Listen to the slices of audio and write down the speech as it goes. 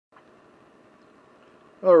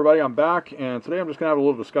Hello everybody, I'm back, and today I'm just going to have a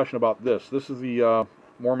little discussion about this. This is the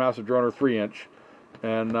More Massive Droner 3-inch,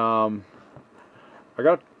 and I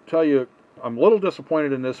got to tell you, I'm a little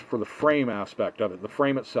disappointed in this for the frame aspect of it, the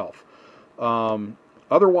frame itself.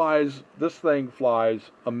 Otherwise, this thing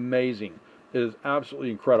flies amazing. It is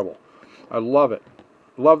absolutely incredible. I love it.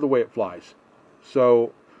 Love the way it flies.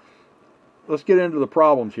 So, let's get into the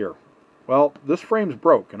problems here. Well, this frame's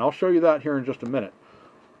broke, and I'll show you that here in just a minute.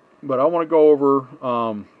 But I want to go over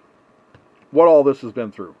what all this has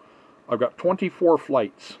been through. I've got 24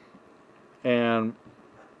 flights, and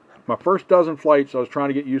my first dozen flights I was trying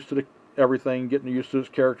to get used to everything, getting used to its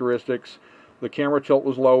characteristics. The camera tilt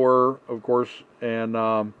was lower, of course, and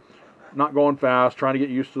not going fast, trying to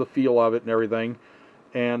get used to the feel of it and everything.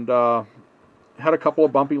 And had a couple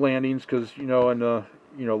of bumpy landings because,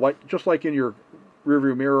 like just like in your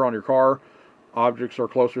rearview mirror on your car, objects are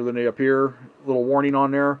closer than they appear. Little warning on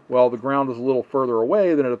there. Well, the ground is a little further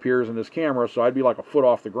away than it appears in this camera, so I'd be like a foot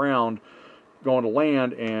off the ground going to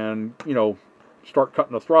land and, start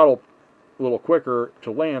cutting the throttle a little quicker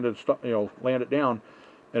to land and, land it down,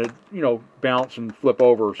 and it, bounce and flip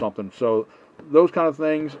over or something. So those kind of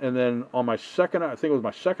things. And then on my second, I think it was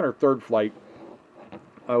my second or third flight,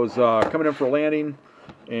 I was coming in for a landing,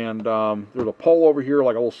 and there was a pole over here,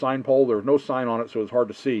 like a little sign pole. There was no sign on it, so it was hard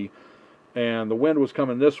to see. And the wind was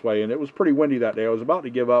coming this way, and it was pretty windy that day. I was about to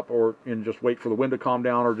give up and just wait for the wind to calm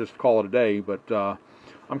down or just call it a day. But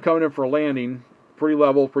I'm coming in for a landing, pretty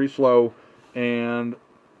level, pretty slow, and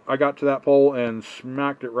I got to that pole and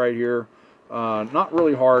smacked it right here. Not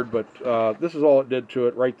really hard, but this is all it did to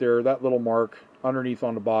it right there, that little mark underneath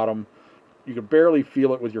on the bottom. You could barely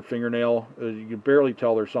feel it with your fingernail. You could barely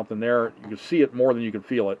tell there's something there. You could see it more than you could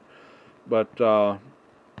feel it. But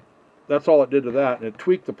that's all it did to that, and it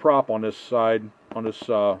tweaked the prop on this side, on this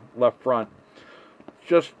left front,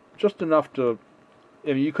 just enough to. I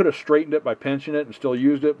mean, you could have straightened it by pinching it and still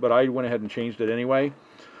used it, but I went ahead and changed it anyway.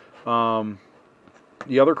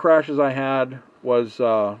 The other crashes I had was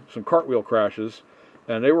some cartwheel crashes,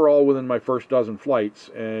 and they were all within my first dozen flights.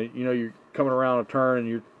 And you're coming around a turn and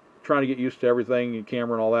you're trying to get used to everything, and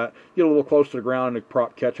camera and all that. You get a little close to the ground, and the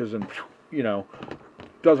prop catches and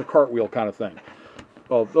does a cartwheel kind of thing.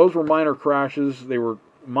 Well, those were minor crashes. They were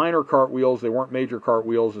minor cartwheels. They weren't major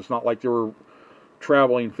cartwheels. It's not like they were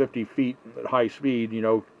traveling 50 feet at high speed,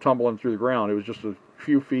 tumbling through the ground. It was just a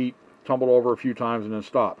few feet, tumbled over a few times, and then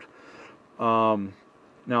stopped. Now,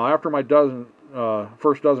 after my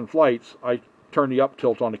first dozen flights, I turned the up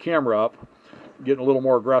tilt on the camera up, getting a little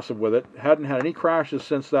more aggressive with it. Hadn't had any crashes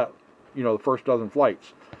since that, the first dozen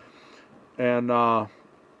flights. And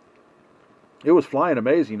it was flying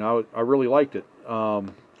amazing. I really liked it.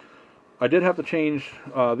 I did have to change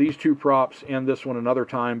these two props and this one another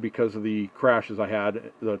time because of the crashes I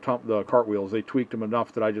had, the cartwheels. They tweaked them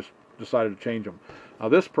enough that I just decided to change them. Now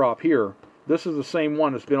this prop here, this is the same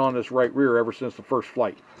one that's been on this right rear ever since the first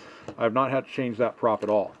flight. I have not had to change that prop at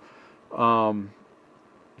all.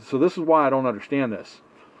 So this is why I don't understand this.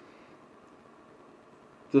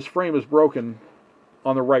 This frame is broken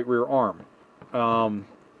on the right rear arm. On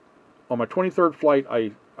my 23rd flight,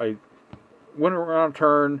 I went around a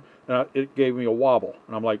turn, and it gave me a wobble.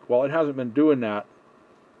 And I'm like, well, it hasn't been doing that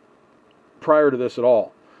prior to this at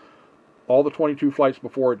all. All the 22 flights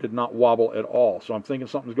before, it did not wobble at all. So I'm thinking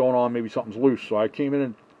something's going on, maybe something's loose. So I came in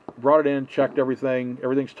and brought it in, checked everything.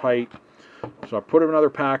 Everything's tight. So I put another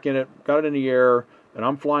pack in it, got it in the air, and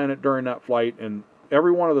I'm flying it during that flight. And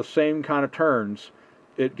every one of the same kind of turns,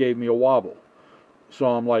 it gave me a wobble. So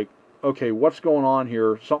I'm like, okay, what's going on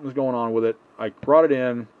here? Something's going on with it. I brought it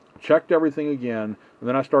in, checked everything again, and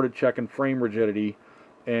then I started checking frame rigidity,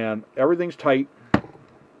 and everything's tight.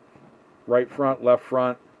 Right front, left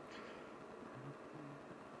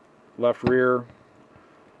rear,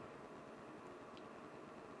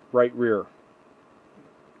 right rear.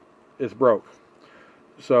 It's broke.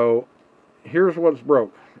 So here's what's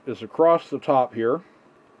broke. It's across the top here,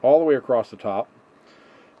 all the way across the top.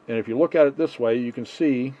 And if you look at it this way, you can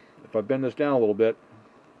see, if I bend this down a little bit,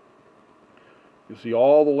 you see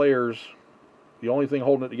all the layers. The only thing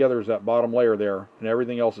holding it together is that bottom layer there, and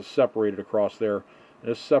everything else is separated across there.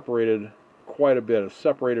 And it's separated quite a bit. It's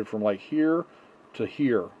separated from like here to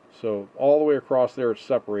here. So all the way across there it's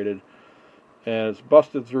separated, and it's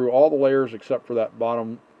busted through all the layers except for that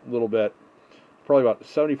bottom little bit. Probably about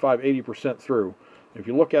 75-80% through. If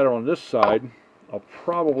you look at it on this side, I'll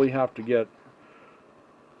probably have to get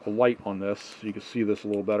a light on this so you can see this a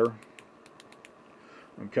little better.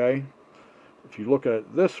 Okay, if you look at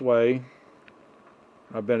it this way,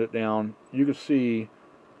 I bend it down, you can see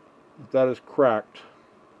that is cracked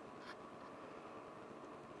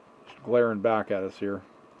glaring back at us here.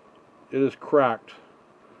 It is cracked.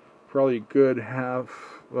 Probably a good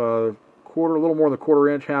quarter, a little more than a quarter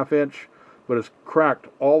inch, half inch, but it's cracked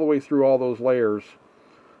all the way through all those layers,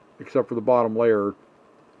 except for the bottom layer,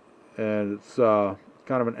 and it's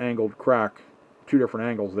kind of an angled crack, 2 different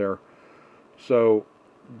angles there. So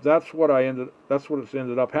that's what it's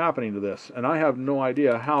ended up happening to this, and I have no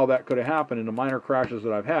idea how that could have happened in the minor crashes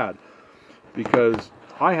that I've had, because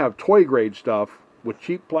I have toy grade stuff with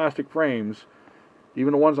cheap plastic frames,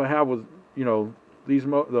 even the ones I have with, you know, these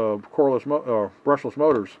the coreless brushless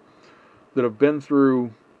motors, that have been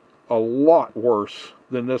through a lot worse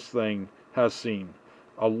than this thing has seen.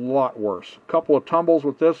 A lot worse. A couple of tumbles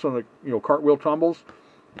with this on the, you know, cartwheel tumbles,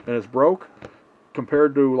 and it's broke,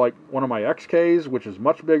 compared to like one of my XKs, which is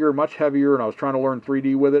much bigger, much heavier, and I was trying to learn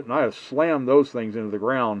 3D with it, and I have slammed those things into the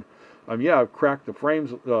ground. Yeah, I've cracked the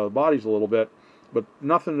frames, bodies a little bit, but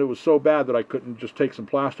nothing that was so bad that I couldn't just take some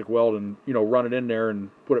plastic weld and, you know, run it in there and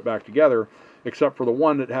put it back together, except for the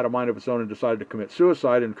one that had a mind of its own and decided to commit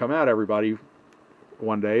suicide and come at everybody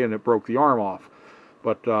one day, and it broke the arm off.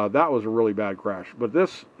 But that was a really bad crash. But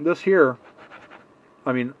this here,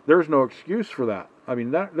 I mean, there's no excuse for that. I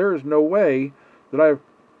mean, there is no way that I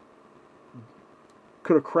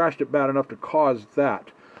could have crashed it bad enough to cause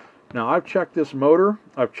that. Now, I've checked this motor,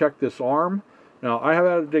 I've checked this arm. Now, I have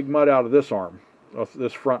had to dig mud out of this arm,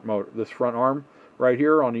 this front arm right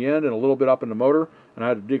here on the end, and a little bit up in the motor, and I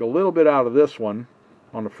had to dig a little bit out of this one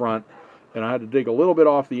on the front, and I had to dig a little bit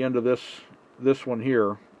off the end of this one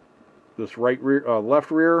here, this left rear,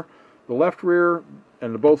 the left rear,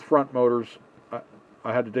 and the both front motors.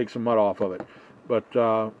 I had to dig some mud off of it, but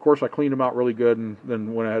of course I cleaned them out really good, and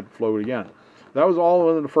then went ahead and flowed again. That was all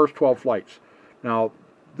within the first 12 flights. Now,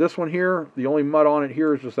 this one here, the only mud on it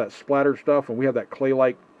here is just that splattered stuff, and we have that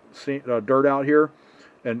clay-like dirt out here,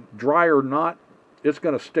 and dry or not, it's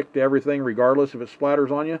going to stick to everything regardless if it splatters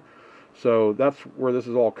on you. So that's where this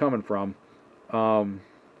is all coming from. Now,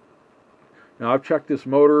 I've checked this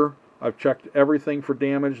motor, I've checked everything for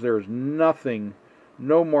damage. There's nothing,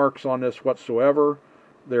 no marks on this whatsoever.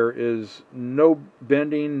 There is no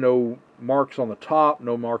bending, no marks on the top,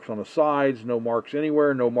 no marks on the sides, no marks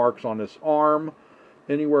anywhere, no marks on this arm,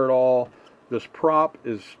 anywhere at all. This prop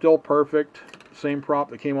is still perfect. Same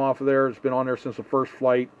prop that came off of there. It's been on there since the first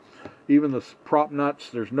flight. Even the prop nuts,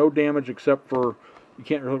 there's no damage except for, you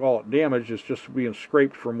can't really call it damage, it's just being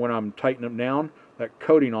scraped from when I'm tightening them down. That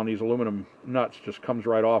coating on these aluminum nuts just comes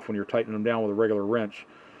right off when you're tightening them down with a regular wrench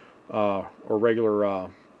or regular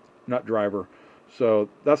nut driver. So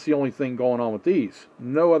that's the only thing going on with these.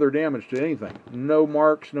 No other damage to anything. No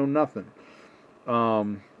marks, no nothing.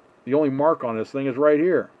 The only mark on this thing is right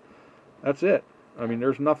here. That's it. I mean,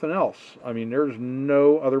 there's nothing else. I mean, there's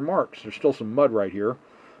no other marks. There's still some mud right here.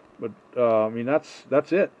 But, I mean,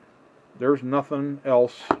 that's it. There's nothing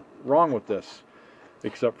else wrong with this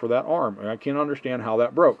except for that arm. And I can't understand how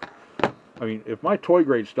that broke. I mean, if my toy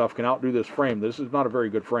grade stuff can outdo this frame, this is not a very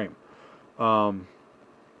good frame.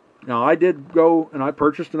 Now, I did go and I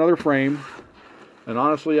purchased another frame, and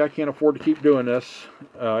honestly, I can't afford to keep doing this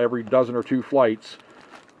every dozen or 2 flights,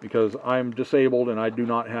 because I'm disabled and I do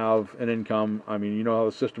not have an income. I mean, you know how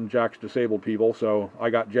the system jacks disabled people, so I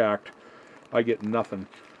got jacked. I get nothing.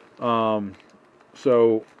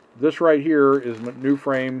 So this right here is my new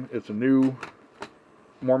frame. It's a new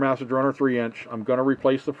Machineworks Drone 3-inch. I'm going to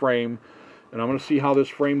replace the frame, and I'm going to see how this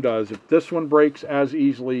frame does. If this one breaks as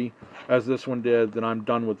easily as this one did, then I'm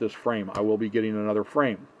done with this frame. I will be getting another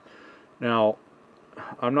frame. Now,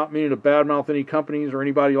 I'm not meaning to badmouth any companies or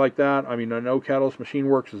anybody like that. I mean, I know Catalyst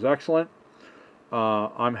Machineworks is excellent.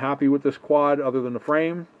 I'm happy with this quad other than the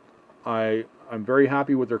frame. I'm very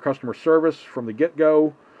happy with their customer service from the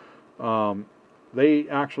get-go. They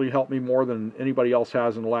actually helped me more than anybody else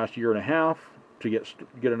has in the last year and a half to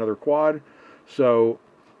get another quad. So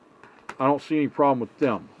I don't see any problem with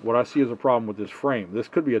them. What I see is a problem with this frame. This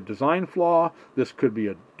could be a design flaw. This could be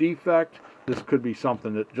a defect. This could be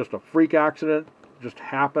something that just a freak accident just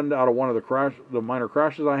happened out of one of the minor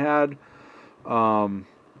crashes I had.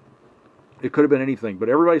 It could have been anything, but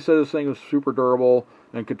everybody says this thing is super durable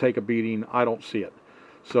and could take a beating. I don't see it.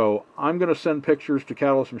 So I'm going to send pictures to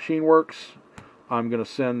Catalyst Machineworks. I'm going to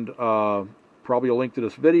send probably a link to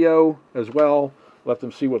this video as well. Let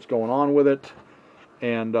them see what's going on with it.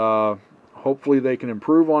 And hopefully they can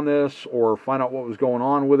improve on this or find out what was going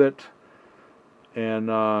on with it.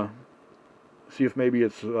 And see if maybe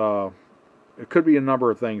it's... it could be a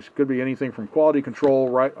number of things. It could be anything from quality control,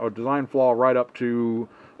 right, or design flaw, right up to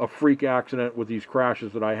a freak accident with these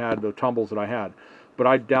crashes that I had, the tumbles that I had. But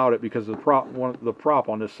I doubt it, because the prop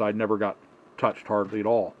on this side never got touched hardly at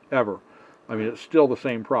all, ever. I mean, it's still the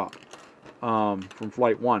same prop. from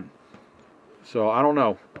Flight 1. So I don't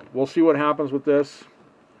know. We'll see what happens with this.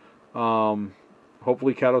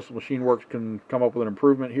 Hopefully Catalyst Machineworks can come up with an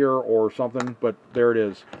improvement here or something, but there it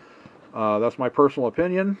is. That's my personal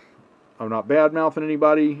opinion. I'm not bad-mouthing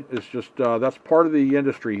anybody. It's just that's part of the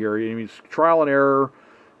industry here. I mean, it's trial and error,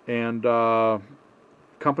 and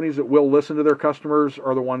companies that will listen to their customers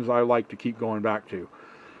are the ones I like to keep going back to.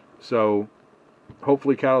 So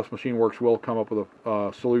hopefully Catalyst Machineworks will come up with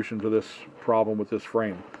a solution to this problem with this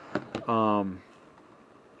frame.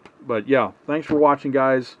 But yeah, thanks for watching,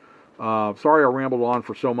 guys. Sorry I rambled on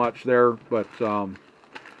for so much there, but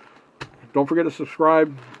don't forget to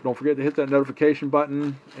subscribe. Don't forget to hit that notification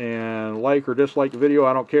button and like or dislike the video.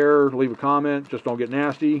 I don't care. Leave a comment. Just don't get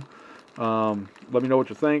nasty. Let me know what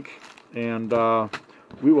you think, and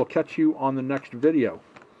we will catch you on the next video.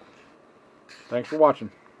 Thanks for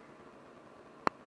watching.